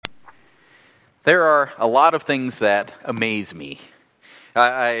There are a lot of things that amaze me.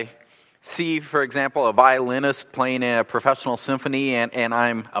 I see, for example, a violinist playing a professional symphony, and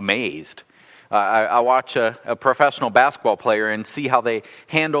I'm amazed. I watch a professional basketball player and see how they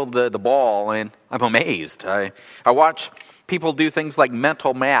handle the ball, and I'm amazed. I watch people do things like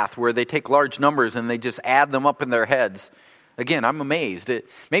mental math, where they take large numbers and they just add them up in their heads. Again, I'm amazed.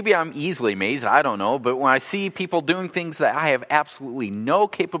 Maybe I'm easily amazed, I don't know, but when I see people doing things that I have absolutely no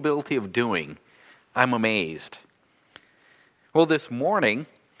capability of doing, I'm amazed. Well, this morning,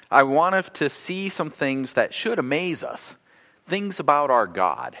 I want us to see some things that should amaze us, things about our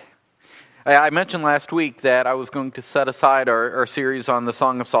God. I mentioned last week that I was going to set aside our series on the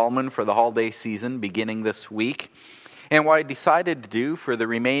Song of Solomon for the holiday season beginning this week. And what I decided to do for the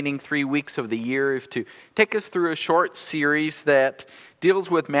remaining 3 weeks of the year is to take us through a short series that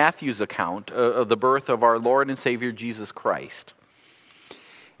deals with Matthew's account of the birth of our Lord and Savior Jesus Christ.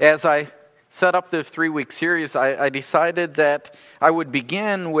 As I set up this 3-week series, I decided that I would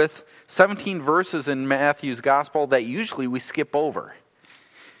begin with 17 verses in Matthew's Gospel that usually we skip over.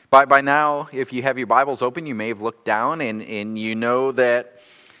 By now, if you have your Bibles open, you may have looked down and you know that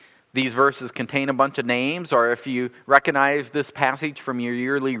these verses contain a bunch of names, or if you recognize this passage from your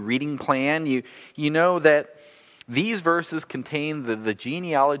yearly reading plan, you know that these verses contain the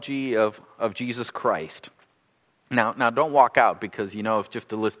genealogy of Jesus Christ. Now don't walk out because you know it's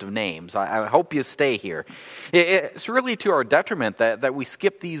just a list of names. I hope you stay here. It's really to our detriment that we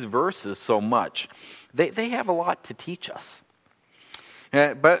skip these verses so much. They have a lot to teach us.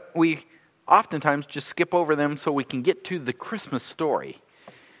 But we oftentimes just skip over them so we can get to the Christmas story.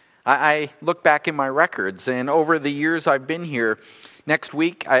 I look back in my records, and over the years I've been here, next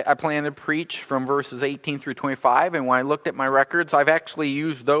week I plan to preach from verses 18 through 25, and when I looked at my records, I've actually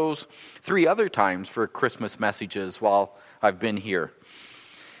used those 3 other times for Christmas messages while I've been here.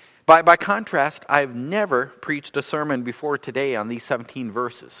 By contrast, I've never preached a sermon before today on these 17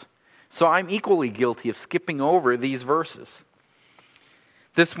 verses, so I'm equally guilty of skipping over these verses.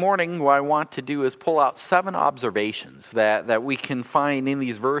 This morning, what I want to do is pull out 7 observations that we can find in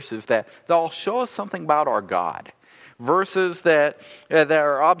these verses that'll show us something about our God. Verses that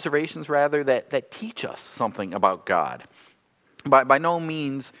are observations, rather, that teach us something about God. By no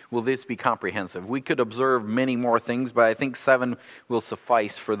means will this be comprehensive. We could observe many more things, but I think 7 will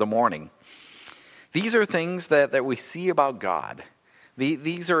suffice for the morning. These are things that we see about God.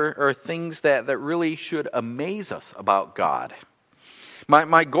 These are things that really should amaze us about God.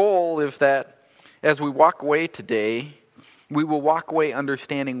 My goal is that as we walk away today, we will walk away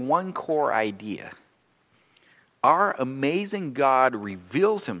understanding one core idea. Our amazing God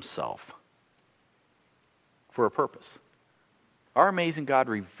reveals himself for a purpose. Our amazing God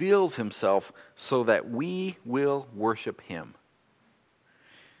reveals himself so that we will worship him.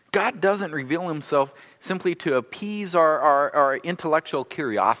 God doesn't reveal himself simply to appease our intellectual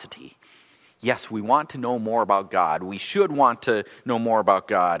curiosity. Yes, we want to know more about God. We should want to know more about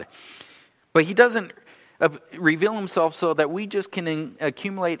God. But he doesn't reveal himself so that we just can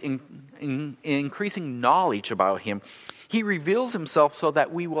accumulate increasing knowledge about him. He reveals himself so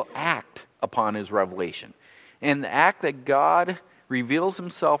that we will act upon his revelation. And the act that God reveals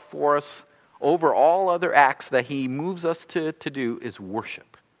himself for us over all other acts that he moves us to do is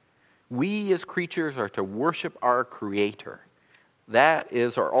worship. We as creatures are to worship our Creator. That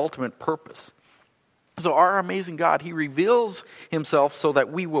is our ultimate purpose. So our amazing God, he reveals himself so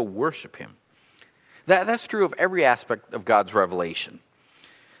that we will worship him. That's true of every aspect of God's revelation.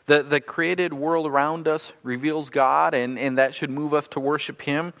 The created world around us reveals God, and that should move us to worship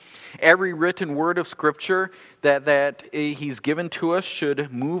him. Every written word of Scripture that he's given to us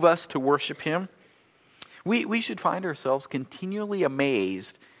should move us to worship him. We should find ourselves continually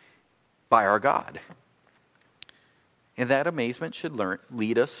amazed by our God. And that amazement should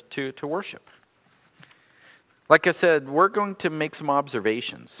lead us to worship. Like I said, we're going to make some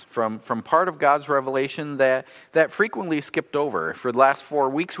observations from part of God's revelation that frequently skipped over. For the last 4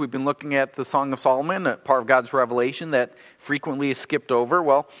 weeks, we've been looking at the Song of Solomon, a part of God's revelation that frequently is skipped over.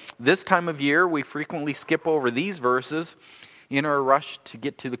 Well, this time of year, we frequently skip over these verses in our rush to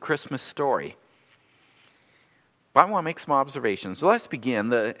get to the Christmas story. But I want to make some observations. So let's begin.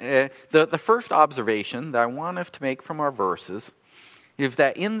 The first observation that I want us to make from our verses is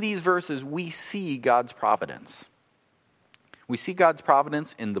that in these verses we see God's providence. We see God's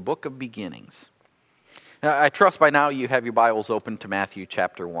providence in the book of beginnings. Now, I trust by now you have your Bibles open to Matthew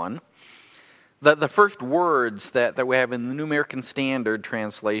chapter 1. The first words that we have in the New American Standard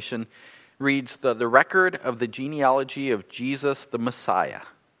translation reads, the record of the genealogy of Jesus the Messiah.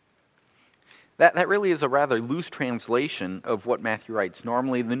 That really is a rather loose translation of what Matthew writes.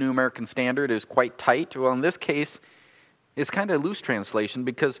 Normally, the New American Standard is quite tight. Well, in this case, it's kind of a loose translation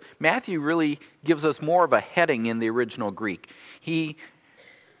because Matthew really gives us more of a heading in the original Greek.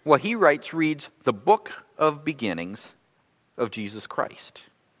 What he writes reads, the book of beginnings of Jesus Christ.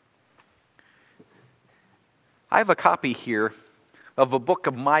 I have a copy here of a book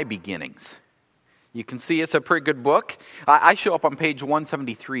of my beginnings. You can see it's a pretty good book. I show up on page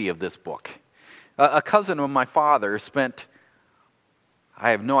 173 of this book. A cousin of my father spent,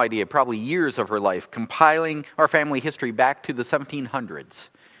 I have no idea, probably years of her life compiling our family history back to the 1700s.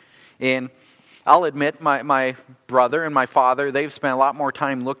 And I'll admit, my brother and my father, they've spent a lot more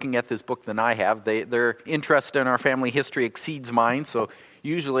time looking at this book than I have. Their interest in our family history exceeds mine, so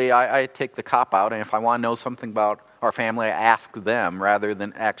usually I take the cop out, and if I want to know something about our family, I ask them rather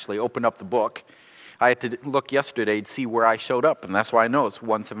than actually open up the book. I had to look yesterday to see where I showed up, and that's why I know it's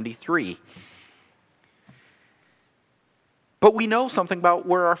 173. But we know something about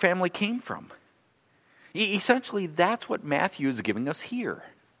where our family came from. Essentially, that's what Matthew is giving us here.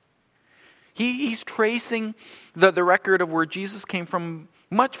 He's tracing the record of where Jesus came from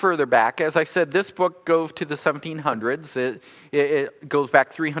much further back. As I said, this book goes to the 1700s. It goes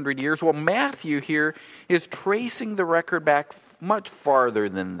back 300 years. Well, Matthew here is tracing the record back much farther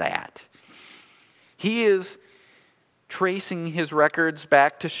than that. He is tracing his records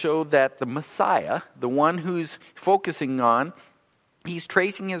back to show that the Messiah, the one who's focusing on, he's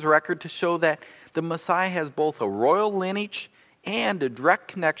tracing his record to show that the Messiah has both a royal lineage and a direct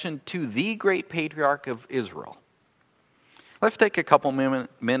connection to the great patriarch of Israel. Let's take a couple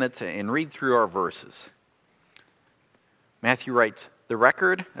minutes and read through our verses. Matthew writes, the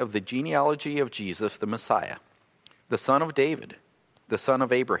record of the genealogy of Jesus, the Messiah, the son of David, the son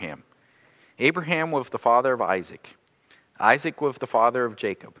of Abraham. Abraham was the father of Isaac. Isaac was the father of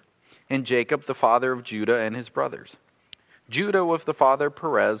Jacob, and Jacob the father of Judah and his brothers. Judah was the father of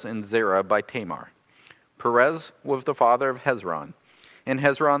Perez and Zerah by Tamar. Perez was the father of Hezron, and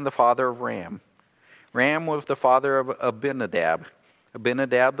Hezron the father of Ram. Ram was the father of Abinadab,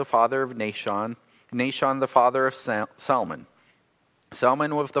 Abinadab the father of Nahshon, Nahshon the father of Salmon.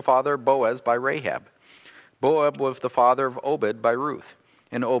 Salmon was the father of Boaz by Rahab. Boaz was the father of Obed by Ruth,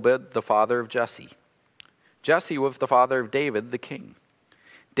 and Obed the father of Jesse. Jesse was the father of David the king.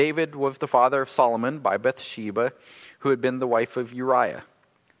 David was the father of Solomon by Bathsheba, who had been the wife of Uriah.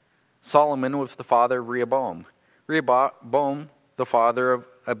 Solomon was the father of Rehoboam. Rehoboam the father of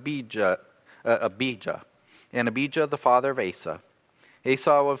Abijah, and Abijah the father of Asa.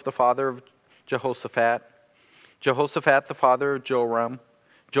 Asa was the father of Jehoshaphat. Jehoshaphat the father of Joram.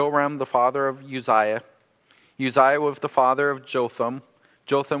 Joram the father of Uzziah. Uzziah was the father of Jotham.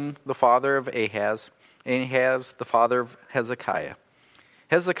 Jotham the father of Ahaz. Ahaz the father of Hezekiah.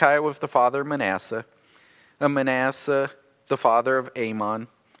 Hezekiah was the father of Manasseh. And Manasseh the father of Amon.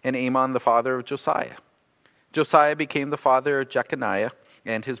 And Amon the father of Josiah. Josiah became the father of Jeconiah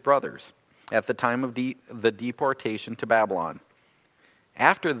and his brothers at the time of the deportation to Babylon.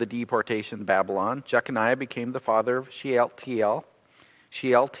 After the deportation to Babylon, Jeconiah became the father of Shealtiel.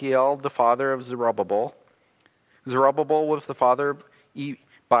 Shealtiel the father of Zerubbabel. Zerubbabel was the father of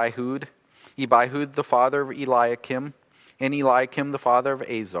Ebihud. Ebihud the father of Eliakim. And Eliakim the father of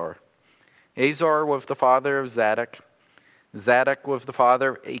Azor. Azor was the father of Zadok. Zadok was the father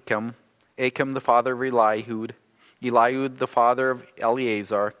of Achim. Achim the father of Eliud. Eliud the father of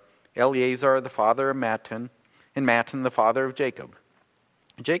Eleazar. Eleazar the father of Mattan. And Mattan the father of Jacob.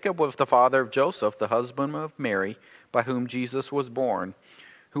 Jacob was the father of Joseph, the husband of Mary, by whom Jesus was born,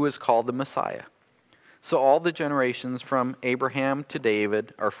 who is called the Messiah. So all the generations from Abraham to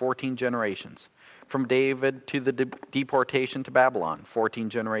David are 14 generations. From David to the deportation to Babylon, 14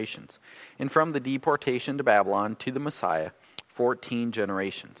 generations. And from the deportation to Babylon to the Messiah, 14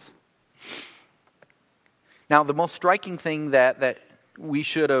 generations. Now, the most striking thing that we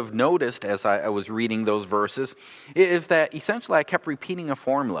should have noticed as I was reading those verses is that essentially I kept repeating a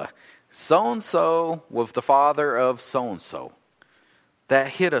formula. So-and-so was the father of so-and-so. That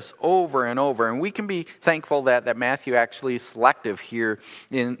hit us over and over. And we can be thankful that Matthew actually is selective here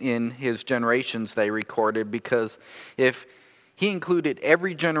in his generations they recorded, because if he included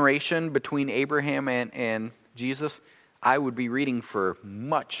every generation between Abraham and Jesus, I would be reading for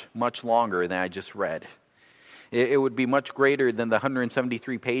much, much longer than I just read. It would be much greater than the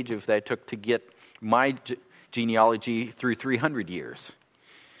 173 pages that it took to get my genealogy through 300 years.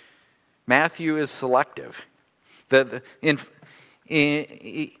 Matthew is selective. The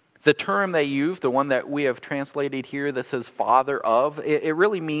term they use, the one that we have translated here that says father of, it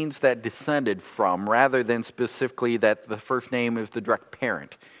really means that descended from, rather than specifically that the first name is the direct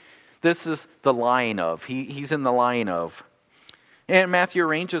parent. This is the line of. He's in the line of. And Matthew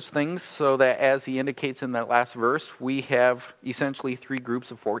arranges things so that, as he indicates in that last verse, we have essentially 3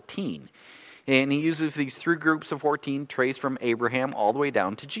 groups of 14. And he uses these 3 groups of 14 traced from Abraham all the way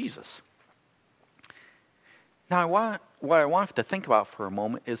down to Jesus. Now, what I want to think about for a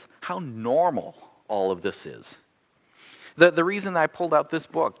moment is how normal all of this is. The reason I pulled out this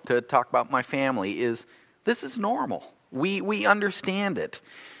book to talk about my family is this is normal. We understand it.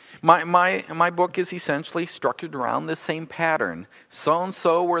 My book is essentially structured around this same pattern.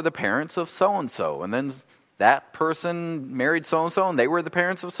 So-and-so were the parents of so-and-so, and then that person married so-and-so, and they were the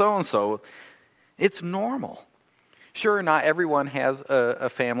parents of so-and-so. It's normal. Sure, not everyone has a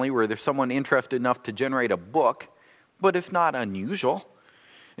family where there's someone interested enough to generate a book, but it's not unusual.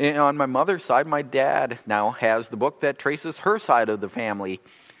 And on my mother's side, my dad now has the book that traces her side of the family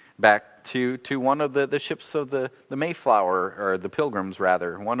back to one of the ships of the Mayflower, or the Pilgrims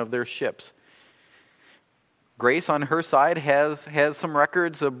rather, one of their ships. Grace on her side has some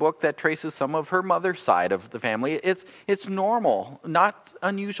records, a book that traces some of her mother's side of the family. It's normal, not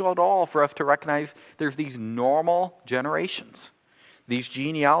unusual at all for us to recognize there's these normal generations, these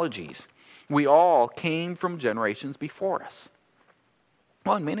genealogies. We all came from generations before us.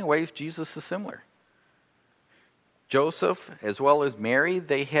 Well, in many ways, Jesus is similar. Joseph, as well as Mary,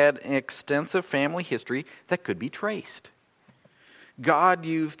 they had an extensive family history that could be traced. God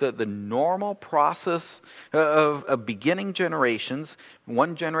used the normal process of beginning generations.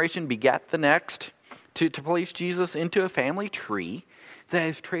 One generation begat the next to place Jesus into a family tree that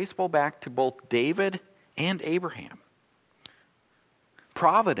is traceable back to both David and Abraham.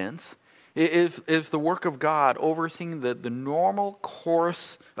 Providence is the work of God overseeing the normal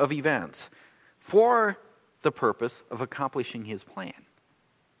course of events for the purpose of accomplishing his plan.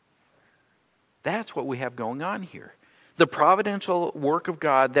 That's what we have going on here. The providential work of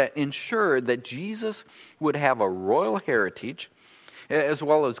God that ensured that Jesus would have a royal heritage as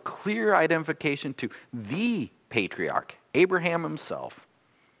well as clear identification to the patriarch, Abraham himself.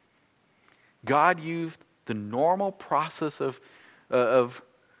 God used the normal process of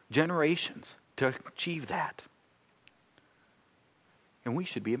generations to achieve that. And we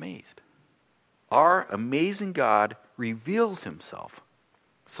should be amazed. Our amazing God reveals himself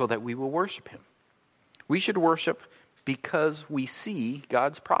so that we will worship him. We should worship because we see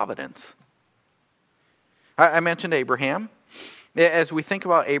God's providence. I mentioned Abraham. As we think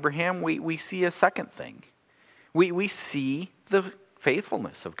about Abraham, we see a second thing. We see the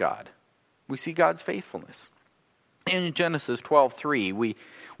faithfulness of God. We see God's faithfulness. In Genesis 12:3, we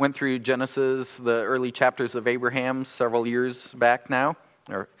went through Genesis, the early chapters of Abraham, several years back now.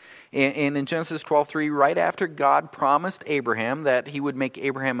 And in Genesis 12:3, right after God promised Abraham that he would make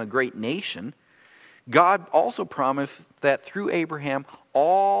Abraham a great nation, God also promised that through Abraham,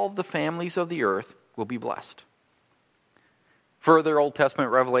 all the families of the earth will be blessed. Further Old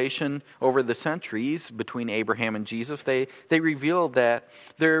Testament revelation over the centuries between Abraham and Jesus, they revealed that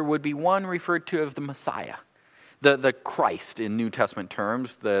there would be one referred to as the Messiah, the Christ in New Testament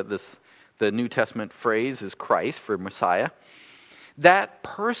terms. The New Testament phrase is Christ for Messiah. That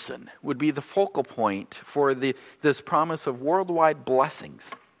person would be the focal point for this promise of worldwide blessings.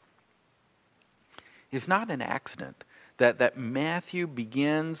 It's not an accident that Matthew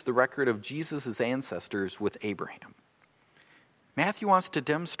begins the record of Jesus' ancestors with Abraham. Matthew wants to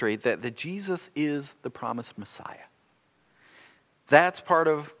demonstrate that Jesus is the promised Messiah. That's part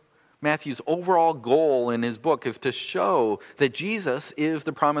of Matthew's overall goal in his book, is to show that Jesus is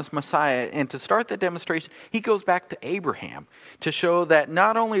the promised Messiah. And to start the demonstration, he goes back to Abraham to show that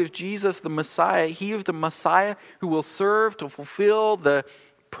not only is Jesus the Messiah, he is the Messiah who will serve to fulfill the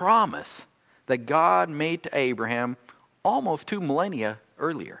promise that God made to Abraham almost 2 millennia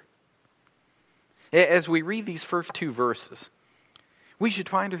earlier. As we read these first 2 verses, we should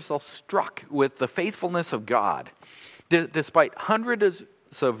find ourselves struck with the faithfulness of God. Despite hundreds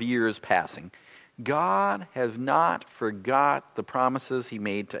of years passing, God has not forgot the promises he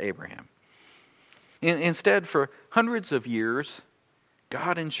made to Abraham. Instead, for hundreds of years,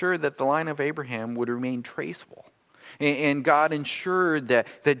 God ensured that the line of Abraham would remain traceable. And God ensured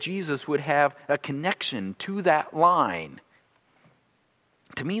that Jesus would have a connection to that line.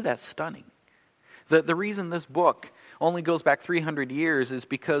 To me, that's stunning. The reason this book only goes back 300 years is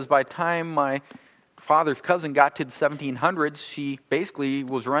because by the time my father's cousin got to the 1700s, she basically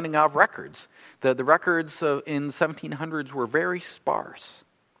was running out of records. The records in the 1700s were very sparse.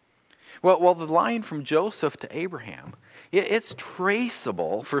 Well, the line from Joseph to Abraham, it's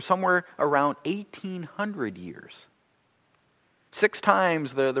traceable for somewhere around 1800 years. 6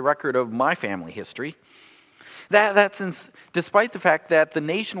 times the record of my family history. Despite the fact that the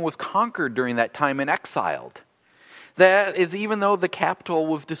nation was conquered during that time and exiled. That is even though the capital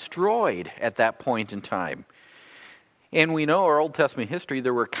was destroyed at that point in time. And we know our Old Testament history,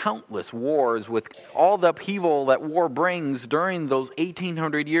 there were countless wars with all the upheaval that war brings during those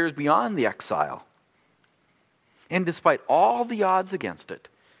 1800 years beyond the exile. And despite all the odds against it,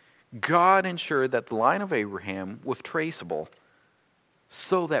 God ensured that the line of Abraham was traceable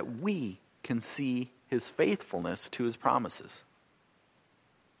so that we can see his faithfulness to his promises.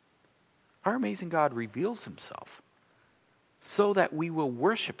 Our amazing God reveals himself so that we will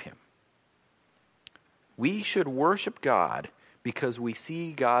worship him. We should worship God because we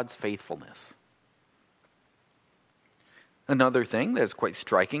see God's faithfulness. Another thing that's quite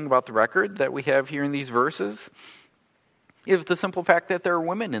striking about the record that we have here in these verses is the simple fact that there are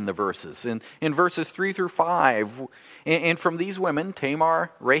women in the verses. In verses 3 through 5, and from these women,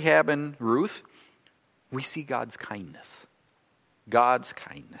 Tamar, Rahab, and Ruth, we see God's kindness. God's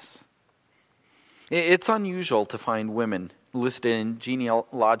kindness. It's unusual to find women listed in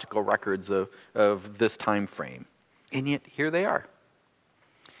genealogical records of this time frame. And yet, here they are.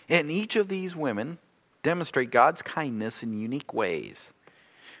 And each of these women demonstrate God's kindness in unique ways.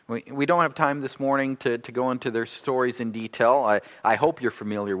 We don't have time this morning to go into their stories in detail. I hope you're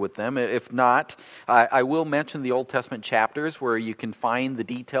familiar with them. If not, I will mention the Old Testament chapters where you can find the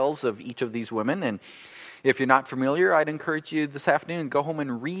details of each of these women. And if you're not familiar, I'd encourage you this afternoon to go home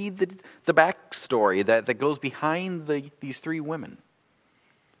and read the backstory that goes behind these three women.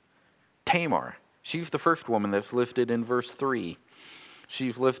 Tamar, she's the first woman that's listed in verse 3.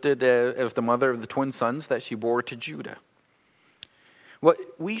 She's listed as the mother of the twin sons that she bore to Judah. What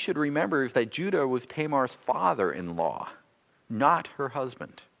we should remember is that Judah was Tamar's father-in-law, not her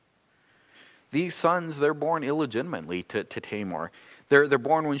husband. These sons, they're born illegitimately to Tamar. They're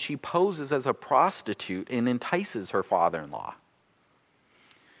born when she poses as a prostitute and entices her father-in-law.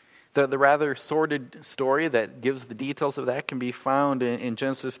 The rather sordid story that gives the details of that can be found in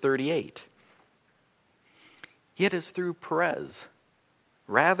Genesis 38. Yet it's through Perez,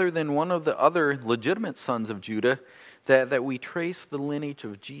 rather than one of the other legitimate sons of Judah, that we trace the lineage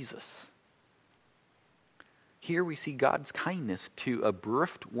of Jesus. Here we see God's kindness to a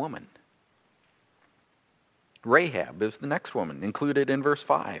bereft woman. Rahab is the next woman, included in verse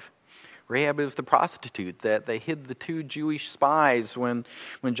 5. Rahab is the prostitute that they hid the two Jewish spies when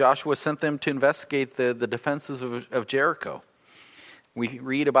Joshua sent them to investigate the defenses of Jericho. We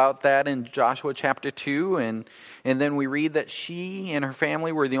read about that in Joshua chapter 2, and then we read that she and her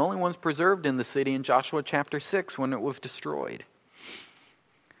family were the only ones preserved in the city in Joshua chapter 6 when it was destroyed.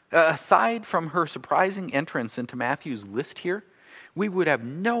 Aside from her surprising entrance into Matthew's list here, we would have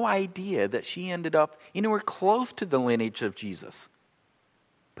no idea that she ended up anywhere close to the lineage of Jesus.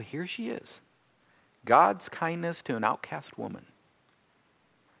 But here she is. God's kindness to an outcast woman.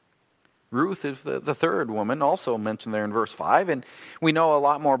 Ruth is the third woman, also mentioned there in verse 5. And we know a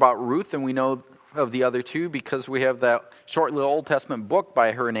lot more about Ruth than we know of the other two because we have that short little Old Testament book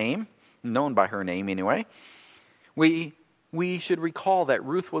by her name, known by her name anyway. We should recall that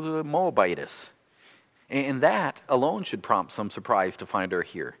Ruth was a Moabitess. And that alone should prompt some surprise to find her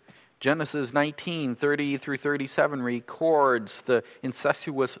here. Genesis 19, 30 through 37 records the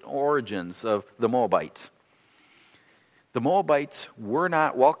incestuous origins of the Moabites. The Moabites were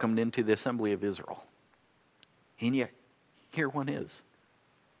not welcomed into the assembly of Israel. And yet, here one is.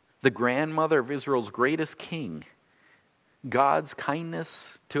 The grandmother of Israel's greatest king. God's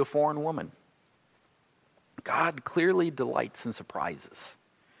kindness to a foreign woman. God clearly delights in surprises.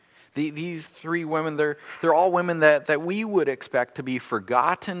 These three women, they're all women that we would expect to be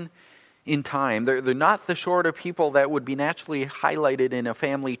forgotten in time. They're not the sort of people that would be naturally highlighted in a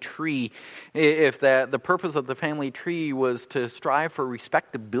family tree if the purpose of the family tree was to strive for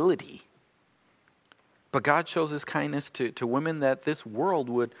respectability. But God shows his kindness to women that this world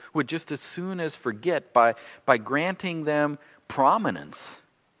would just as soon as forget by granting them prominence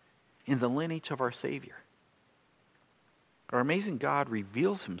in the lineage of our Savior. Our amazing God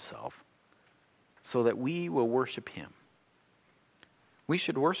reveals himself so that we will worship him. We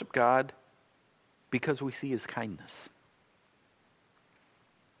should worship God because we see his kindness.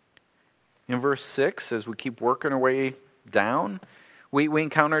 In verse 6, as we keep working our way down, we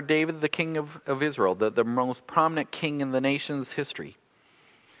encounter David, the king of Israel, the most prominent king in the nation's history.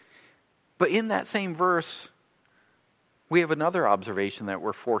 But in that same verse, we have another observation that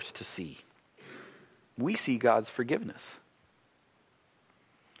we're forced to see. We see God's forgiveness.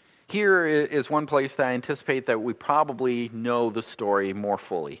 Here is one place that I anticipate that we probably know the story more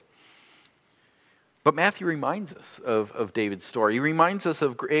fully. But Matthew reminds us of David's story. He reminds us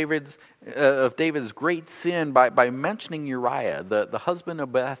of David's great sin by mentioning Uriah, the husband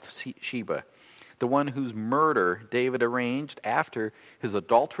of Bathsheba, the one whose murder David arranged after his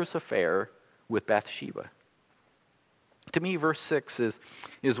adulterous affair with Bathsheba. To me, verse 6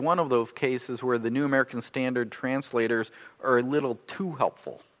 is one of those cases where the New American Standard translators are a little too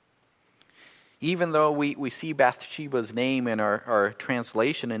helpful. Even though we see Bathsheba's name in our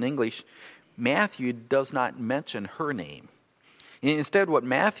translation in English, Matthew does not mention her name. Instead, what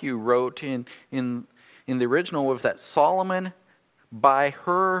Matthew wrote in the original was that Solomon by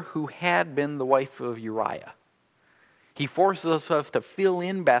her who had been the wife of Uriah. He forces us to fill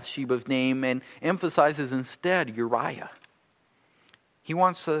in Bathsheba's name and emphasizes instead Uriah. He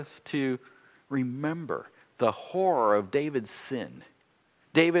wants us to remember the horror of David's sin.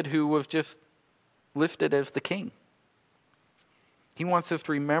 David, who was just listed as the king. He wants us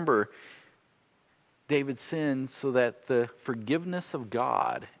to remember David's sin so that the forgiveness of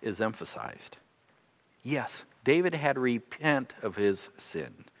God is emphasized. Yes, David had to repent of his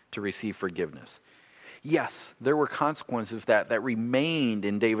sin to receive forgiveness. Yes, there were consequences that remained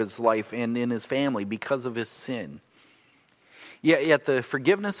in David's life and in his family because of his sin. Yet the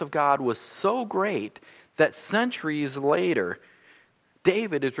forgiveness of God was so great that centuries later,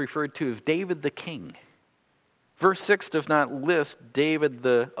 David is referred to as David the king. Verse 6 does not list David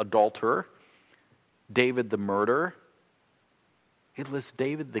the adulterer, David the murderer. It lists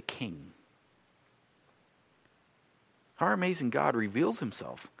David the king. Our amazing God reveals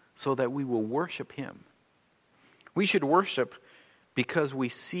himself so that we will worship him. We should worship because we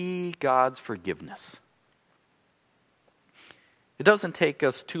see God's forgiveness. It doesn't take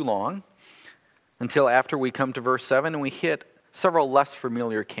us too long until after we come to verse 7 and we hit several less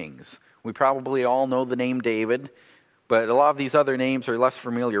familiar kings. We probably all know the name David, but a lot of these other names are less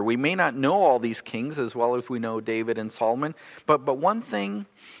familiar. We may not know all these kings as well as we know David and Solomon, but one thing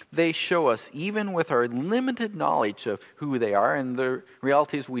they show us, even with our limited knowledge of who they are, and the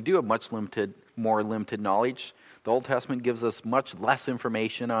reality is we do have more limited knowledge. The Old Testament gives us much less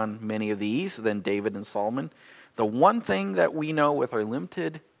information on many of these than David and Solomon. The one thing that we know with our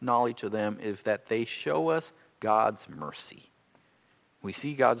limited knowledge of them is that they show us God's mercy. We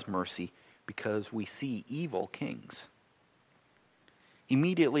see God's mercy because we see evil kings.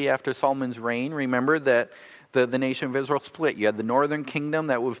 Immediately after Solomon's reign, remember that the nation of Israel split. You had the northern kingdom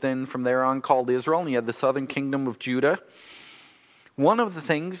that was then from there on called Israel, and you had the southern kingdom of Judah. One of the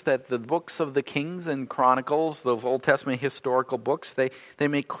things that the books of the Kings and Chronicles, those Old Testament historical books, they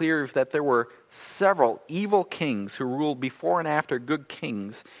make clear is that there were several evil kings who ruled before and after good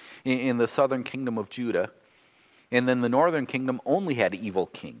kings in the southern kingdom of Judah. And then the northern kingdom only had evil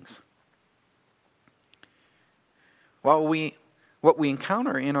kings. What we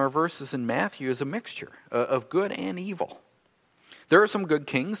encounter in our verses in Matthew is a mixture of good and evil. There are some good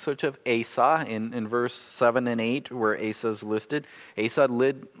kings, such as Asa in verse 7 and 8, where Asa is listed. Asa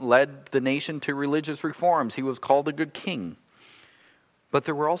led the nation to religious reforms. He was called a good king. But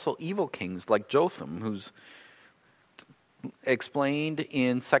there were also evil kings like Jotham, who's explained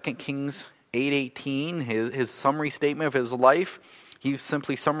in 2 Kings 8:18, his summary statement of his life. He's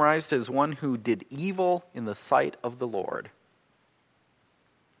simply summarized as one who did evil in the sight of the Lord.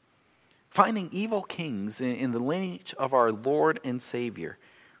 Finding evil kings in the lineage of our Lord and Savior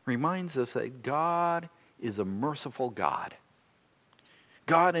reminds us that God is a merciful God.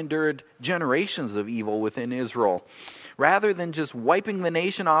 God endured generations of evil within Israel. Rather than just wiping the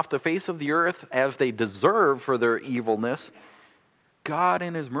nation off the face of the earth as they deserve for their evilness, God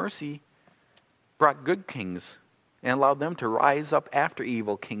in his mercy brought good kings and allowed them to rise up after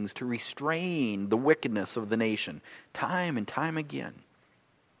evil kings to restrain the wickedness of the nation time and time again.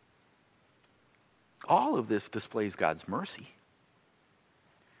 All of this displays God's mercy.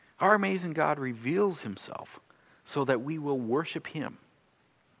 Our amazing God reveals himself so that we will worship him.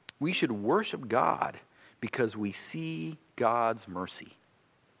 We should worship God because we see God's mercy.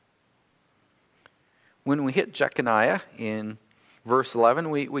 When we hit Jeconiah in verse 11,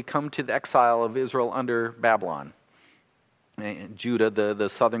 we come to the exile of Israel under Babylon. Judah, the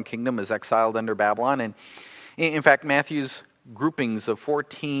southern kingdom, is exiled under Babylon. And in fact, Matthew's groupings of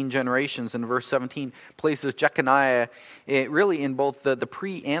 14 generations in verse 17 places Jeconiah really in both the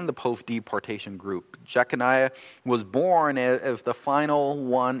pre- and the post-deportation group. Jeconiah was born as the final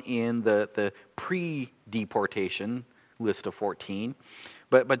one in the pre-deportation list of 14.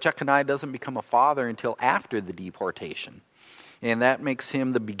 But Jeconiah doesn't become a father until after the deportation. And that makes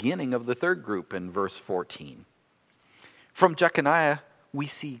him the beginning of the third group in verse 14. From Jeconiah, we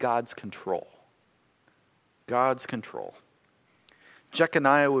see God's control. God's control.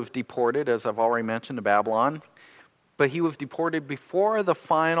 Jeconiah was deported, as I've already mentioned, to Babylon, but he was deported before the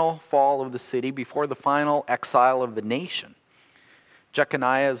final fall of the city, before the final exile of the nation.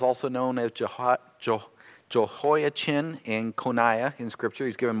 Jeconiah is also known as Jehoiachin and Coniah in Scripture.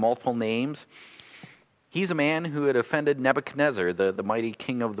 He's given multiple names. He's a man who had offended Nebuchadnezzar, the mighty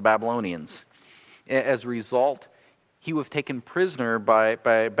king of the Babylonians. As a result, he was taken prisoner by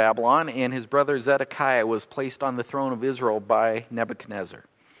Babylon, and his brother Zedekiah was placed on the throne of Israel by Nebuchadnezzar.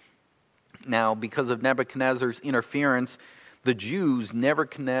 Now, because of Nebuchadnezzar's interference, the Jews never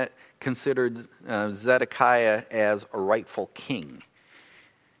considered Zedekiah as a rightful king.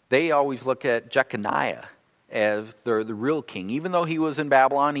 They always look at Jeconiah as the real king. Even though he was in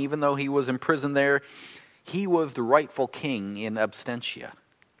Babylon, even though he was in prison there, he was the rightful king in absentia.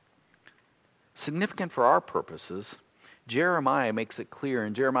 Significant for our purposes, Jeremiah makes it clear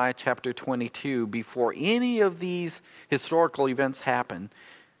in Jeremiah chapter 22, before any of these historical events happen,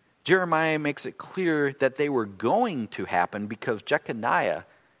 Jeremiah makes it clear that they were going to happen because Jeconiah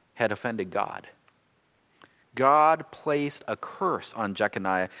had offended God. God placed a curse on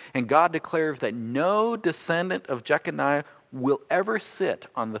Jeconiah, and God declares that no descendant of Jeconiah will ever sit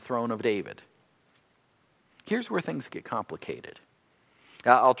on the throne of David. Here's where things get complicated.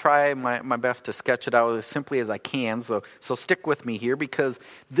 I'll try my best to sketch it out as simply as I can, so stick with me here, because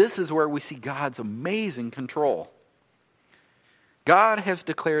this is where we see God's amazing control. God has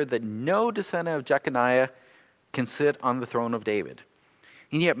declared that no descendant of Jeconiah can sit on the throne of David.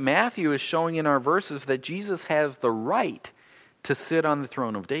 And yet Matthew is showing in our verses that Jesus has the right to sit on the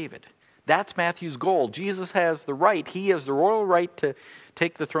throne of David. That's Matthew's goal. Jesus has the right. He has the royal right to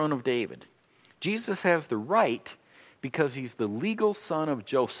take the throne of David. Jesus has the right because he's the legal son of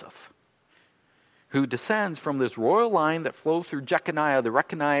Joseph, who descends from this royal line that flows through Jeconiah, the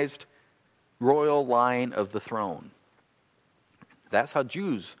recognized royal line of the throne. That's how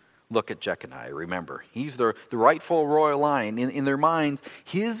Jews look at Jeconiah, remember. He's the rightful royal line. In their minds,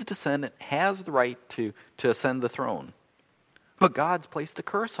 his descendant has the right to ascend the throne. But God's placed a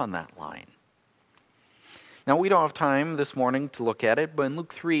curse on that line. Now, we don't have time this morning to look at it, but in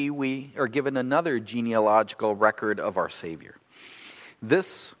Luke 3, we are given another genealogical record of our Savior.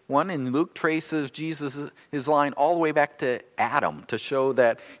 This one in Luke traces his line all the way back to Adam to show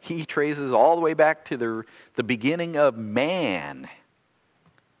that he traces all the way back to the beginning of man.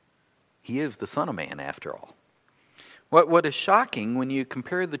 He is the Son of Man, after all. What is shocking when you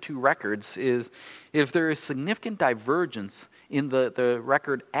compare the two records is if there is significant divergence in the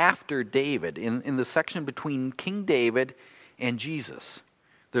record after David, in the section between King David and Jesus.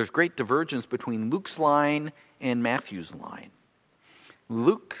 There's great divergence between Luke's line and Matthew's line.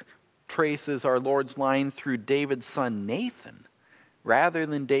 Luke traces our Lord's line through David's son Nathan, rather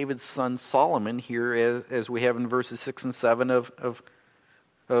than David's son Solomon here as we have in verses 6 and 7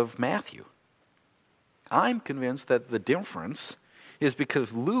 of Matthew. I'm convinced that the difference is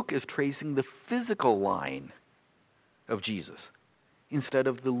because Luke is tracing the physical line of Jesus instead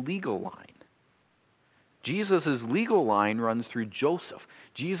of the legal line. Jesus' legal line runs through Joseph.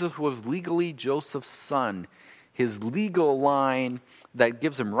 Jesus was legally Joseph's son. His legal line that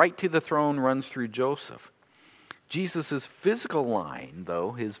gives him right to the throne runs through Joseph. Jesus' physical line,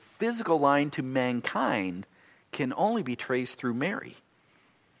 though, his physical line to mankind, can only be traced through Mary,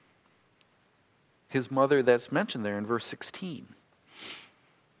 his mother that's mentioned there in verse 16.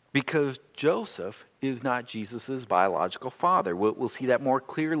 Because Joseph is not Jesus' biological father. We'll see that more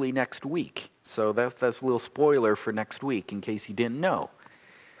clearly next week. So that's a little spoiler for next week in case you didn't know.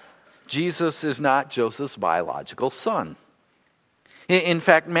 Jesus is not Joseph's biological son. In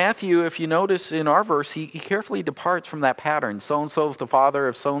fact, Matthew, if you notice in our verse, he carefully departs from that pattern. So-and-so is the father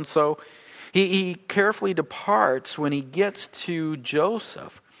of so-and-so. He carefully departs when he gets to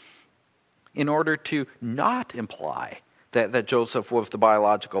Joseph in order to not imply that Joseph was the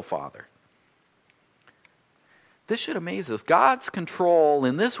biological father. This should amaze us. God's control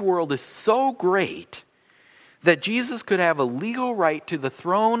in this world is so great that Jesus could have a legal right to the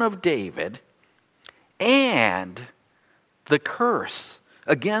throne of David, and the curse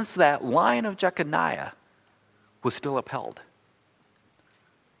against that line of Jeconiah was still upheld.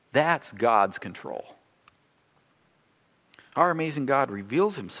 That's God's control. Our amazing God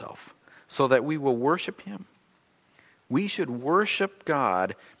reveals himself so that we will worship him. We should worship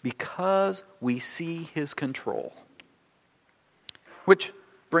God because we see his control. Which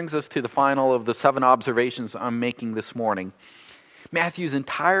brings us to the final of the 7 observations I'm making this morning. Matthew's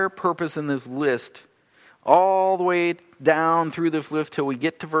entire purpose in this list, all the way down through this list till we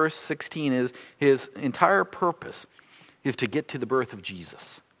get to verse 16, is his entire purpose is to get to the birth of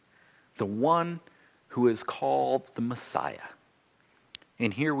Jesus, the one who is called the Messiah.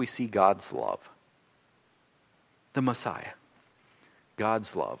 And here we see God's love. The Messiah.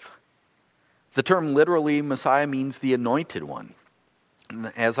 God's love. The term literally Messiah means the anointed one.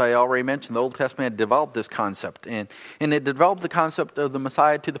 As I already mentioned, the Old Testament had developed this concept. And it developed the concept of the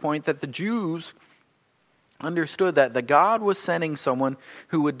Messiah to the point that the Jews understood that God was sending someone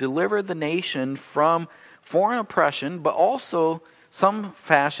who would deliver the nation from foreign oppression, but also some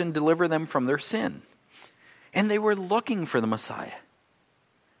fashion deliver them from their sin. And they were looking for the Messiah.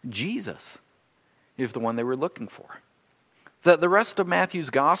 Jesus is the one they were looking for. The rest of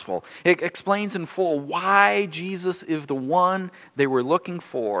Matthew's gospel, it explains in full why Jesus is the one they were looking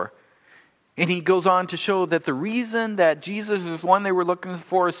for. And he goes on to show that the reason that Jesus is the one they were looking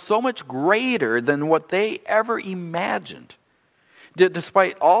for is so much greater than what they ever imagined.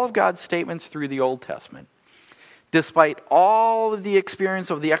 Despite all of God's statements through the Old Testament, despite all of the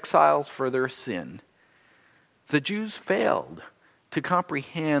experience of the exiles for their sin, the Jews failed to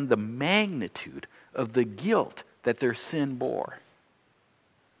comprehend the magnitude of the guilt that their sin bore.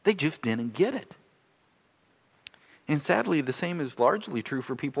 They just didn't get it. And sadly, the same is largely true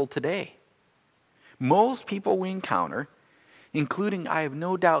for people today. Most people we encounter, including I have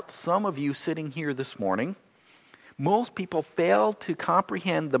no doubt some of you sitting here this morning, most people fail to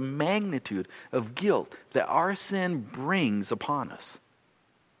comprehend the magnitude of guilt that our sin brings upon us.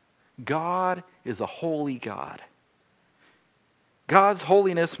 God is a holy God. God's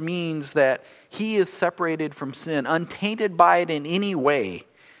holiness means that He is separated from sin, untainted by it in any way.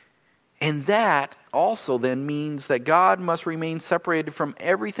 And that also then means that God must remain separated from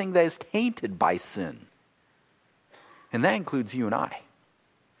everything that is tainted by sin. And that includes you and I.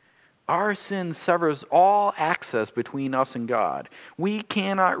 Our sin severs all access between us and God. We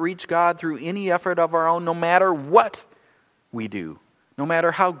cannot reach God through any effort of our own, no matter what we do, no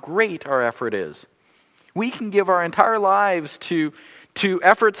matter how great our effort is. We can give our entire lives to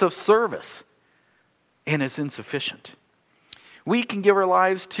efforts of service, and it's insufficient. We can give our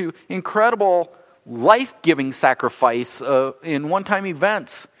lives to incredible life-giving sacrifice in one-time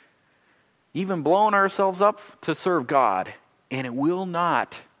events, even blowing ourselves up to serve God, and it will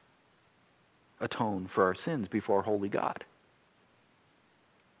not atone for our sins before holy God.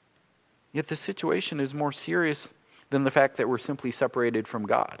 Yet the situation is more serious than the fact that we're simply separated from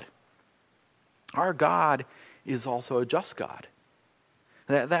God. Our God is also a just God.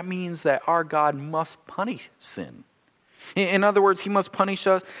 That means that our God must punish sin. In other words, He must punish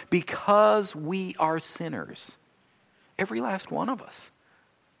us because we are sinners. Every last one of us.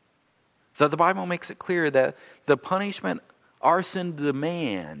 So the Bible makes it clear that the punishment our sin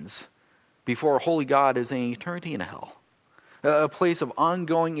demands before a holy God is an eternity in hell. A place of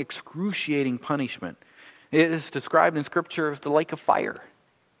ongoing, excruciating punishment. It is described in Scripture as the lake of fire.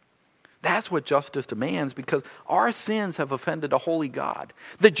 That's what justice demands because our sins have offended a holy God.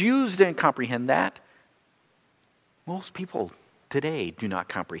 The Jews didn't comprehend that. Most people today do not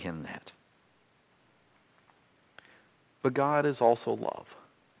comprehend that. But God is also love.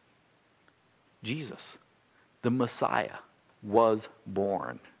 Jesus, the Messiah, was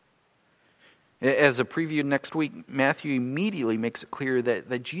born. As a preview next week, Matthew immediately makes it clear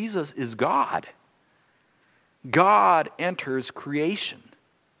that Jesus is God. God enters creation.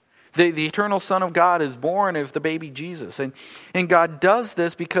 The eternal Son of God is born as the baby Jesus. And God does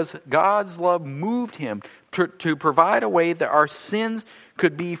this because God's love moved Him to provide a way that our sins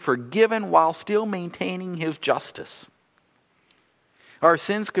could be forgiven while still maintaining His justice. Our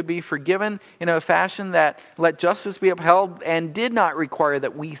sins could be forgiven in a fashion that let justice be upheld and did not require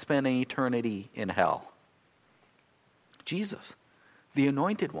that we spend an eternity in hell. Jesus, the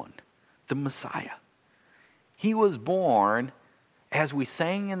Anointed One, the Messiah. He was born, as we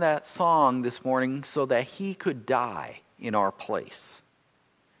sang in that song this morning, so that He could die in our place.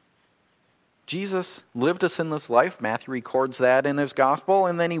 Jesus lived a sinless life. Matthew records that in his gospel,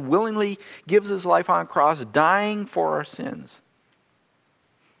 and then He willingly gives His life on a cross, dying for our sins.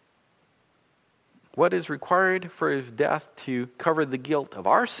 What is required for His death to cover the guilt of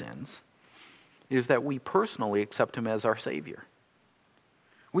our sins is that we personally accept Him as our Savior.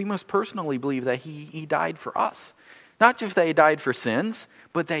 We must personally believe that He died for us. Not just that He died for sins,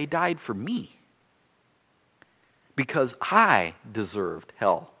 but that He died for me. Because I deserved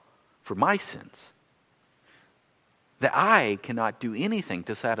hell for my sins. That I cannot do anything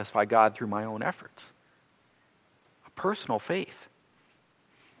to satisfy God through my own efforts. A personal faith.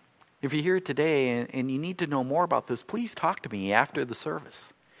 If you're here today and you need to know more about this, please talk to me after the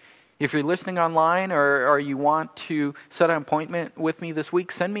service. If you're listening online or you want to set an appointment with me this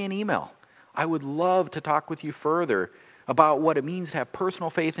week, send me an email. I would love to talk with you further about what it means to have personal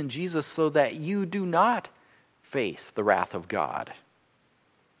faith in Jesus so that you do not face the wrath of God.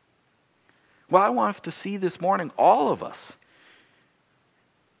 What I want us to see this morning, all of us,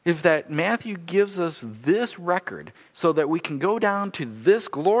 is that Matthew gives us this record so that we can go down to this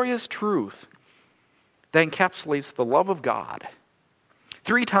glorious truth that encapsulates the love of God.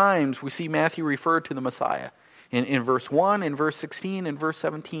 3 times we see Matthew refer to the Messiah. In verse 1, in verse 16, and verse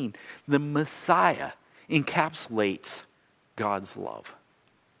 17. The Messiah encapsulates God's love.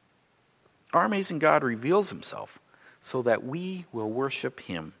 Our amazing God reveals himself so that we will worship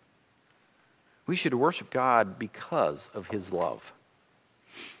him. We should worship God because of his love.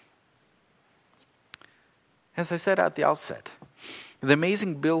 As I said at the outset, the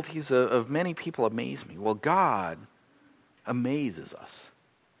amazing abilities of many people amaze me. Well, God amazes us.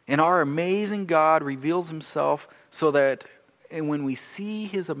 And our amazing God reveals himself so that when we see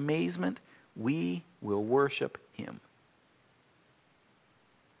his amazement, we will worship him.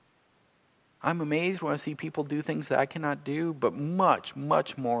 I'm amazed when I see people do things that I cannot do, but much,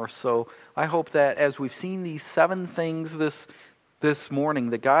 much more so. I hope that as we've seen these 7 things this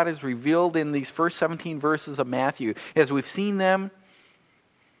morning that God has revealed in these first 17 verses of Matthew, as we've seen them,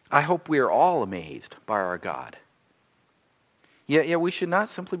 I hope we are all amazed by our God. Yet we should not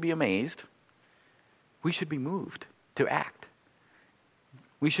simply be amazed. We should be moved to act.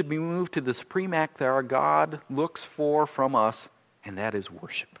 We should be moved to the supreme act that our God looks for from us, and that is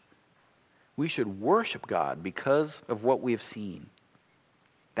worship. We should worship God because of what we have seen.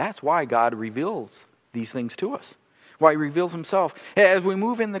 That's why God reveals these things to us. Why he reveals himself. As we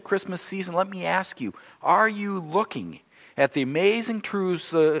move in the Christmas season, let me ask you, are you looking at the amazing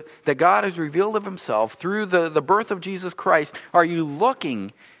truths that God has revealed of himself through the birth of Jesus Christ? Are you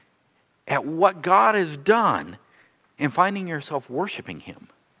looking at what God has done and finding yourself worshiping him?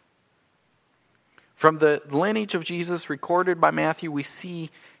 From the lineage of Jesus recorded by Matthew, we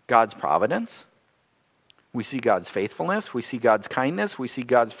see God's providence. We see God's faithfulness. We see God's kindness. We see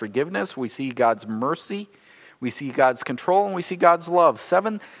God's forgiveness. We see God's mercy. We see God's control. And we see God's love.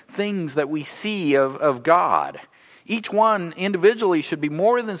 7 things that we see of God. Each one individually should be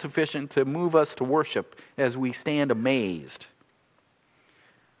more than sufficient to move us to worship as we stand amazed.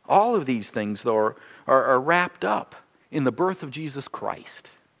 All of these things, though, are wrapped up in the birth of Jesus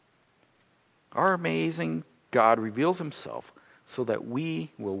Christ. Our amazing God reveals himself so that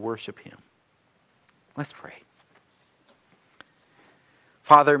we will worship him. Let's pray.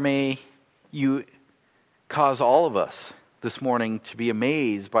 Father, may you cause all of us this morning to be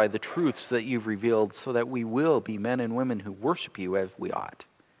amazed by the truths that you've revealed so that we will be men and women who worship you as we ought.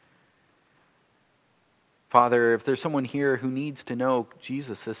 Father, if there's someone here who needs to know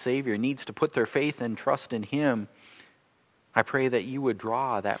Jesus as Savior, needs to put their faith and trust in him, I pray that you would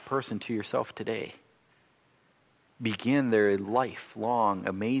draw that person to yourself today. Begin their lifelong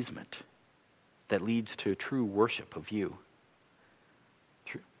amazement that leads to true worship of you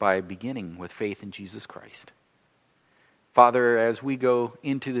by beginning with faith in Jesus Christ. Father, as we go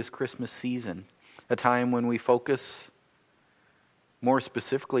into this Christmas season, a time when we focus more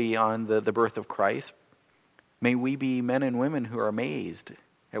specifically on the birth of Christ, may we be men and women who are amazed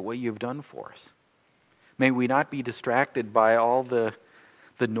at what you've done for us. May we not be distracted by all the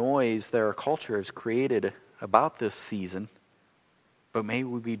noise that our culture has created about this season, but may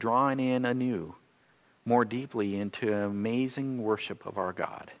we be drawn in anew, more deeply into amazing worship of our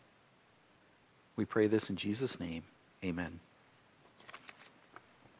God. We pray this in Jesus' name. Amen.